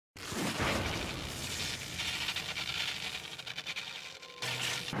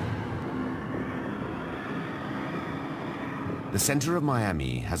The center of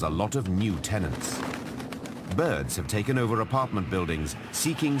Miami has a lot of new tenants. Birds have taken over apartment buildings,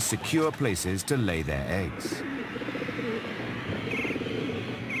 seeking secure places to lay their eggs.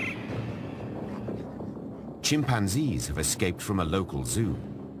 Chimpanzees have escaped from a local zoo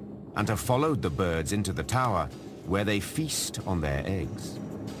and have followed the birds into the tower, where they feast on their eggs.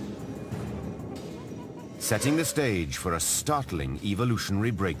 Setting the stage for a startling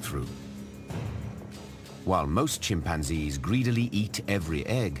evolutionary breakthrough. While most chimpanzees greedily eat every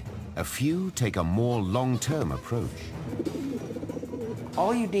egg, a few take a more long-term approach.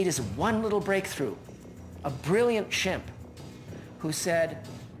 All you need is one little breakthrough. A brilliant chimp who said,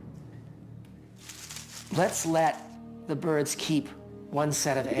 let's let the birds keep one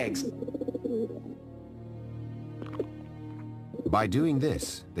set of eggs. By doing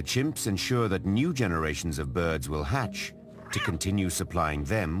this, the chimps ensure that new generations of birds will hatch to continue supplying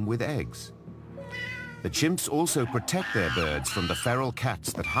them with eggs. The chimps also protect their birds from the feral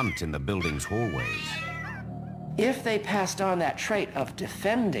cats that hunt in the building's hallways. If they passed on that trait of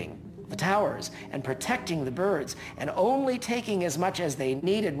defending the towers and protecting the birds and only taking as much as they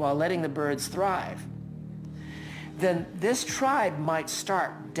needed while letting the birds thrive, then this tribe might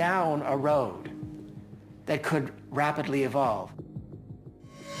start down a road that could rapidly evolve.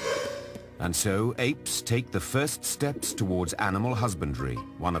 And so apes take the first steps towards animal husbandry,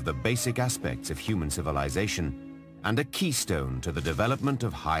 one of the basic aspects of human civilization, and a keystone to the development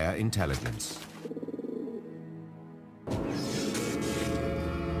of higher intelligence.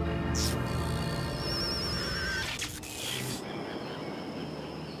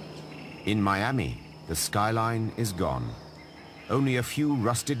 In Miami, the skyline is gone. Only a few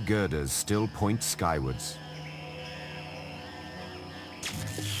rusted girders still point skywards.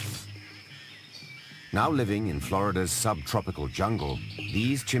 Now living in Florida's subtropical jungle,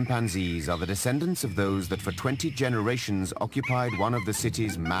 these chimpanzees are the descendants of those that for 20 generations occupied one of the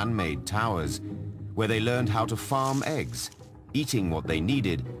city's man-made towers, where they learned how to farm eggs, eating what they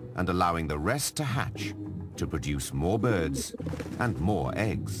needed and allowing the rest to hatch, to produce more birds and more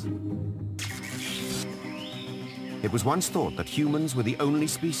eggs. It was once thought that humans were the only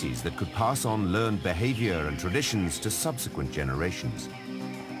species that could pass on learned behavior and traditions to subsequent generations.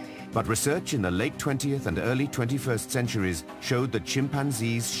 But research in the late 20th and early 21st centuries showed that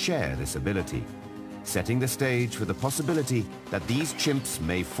chimpanzees share this ability, setting the stage for the possibility that these chimps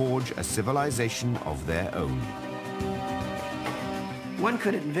may forge a civilization of their own. One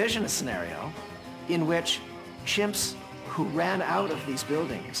could envision a scenario in which chimps who ran out of these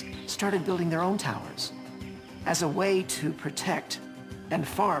buildings started building their own towers as a way to protect and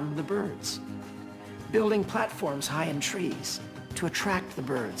farm the birds, building platforms high in trees to attract the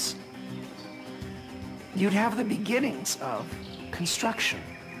birds. You'd have the beginnings of construction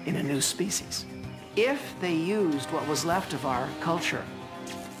in a new species. If they used what was left of our culture,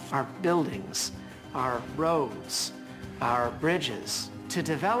 our buildings, our roads, our bridges, to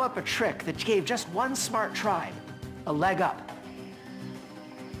develop a trick that gave just one smart tribe a leg up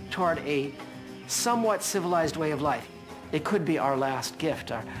toward a somewhat civilized way of life, it could be our last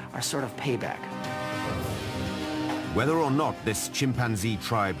gift, our sort of payback. Whether or not this chimpanzee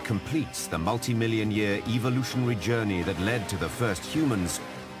tribe completes the multi-million-year evolutionary journey that led to the first humans,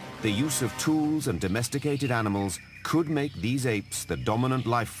 the use of tools and domesticated animals could make these apes the dominant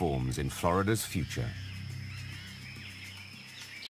life forms in Florida's future.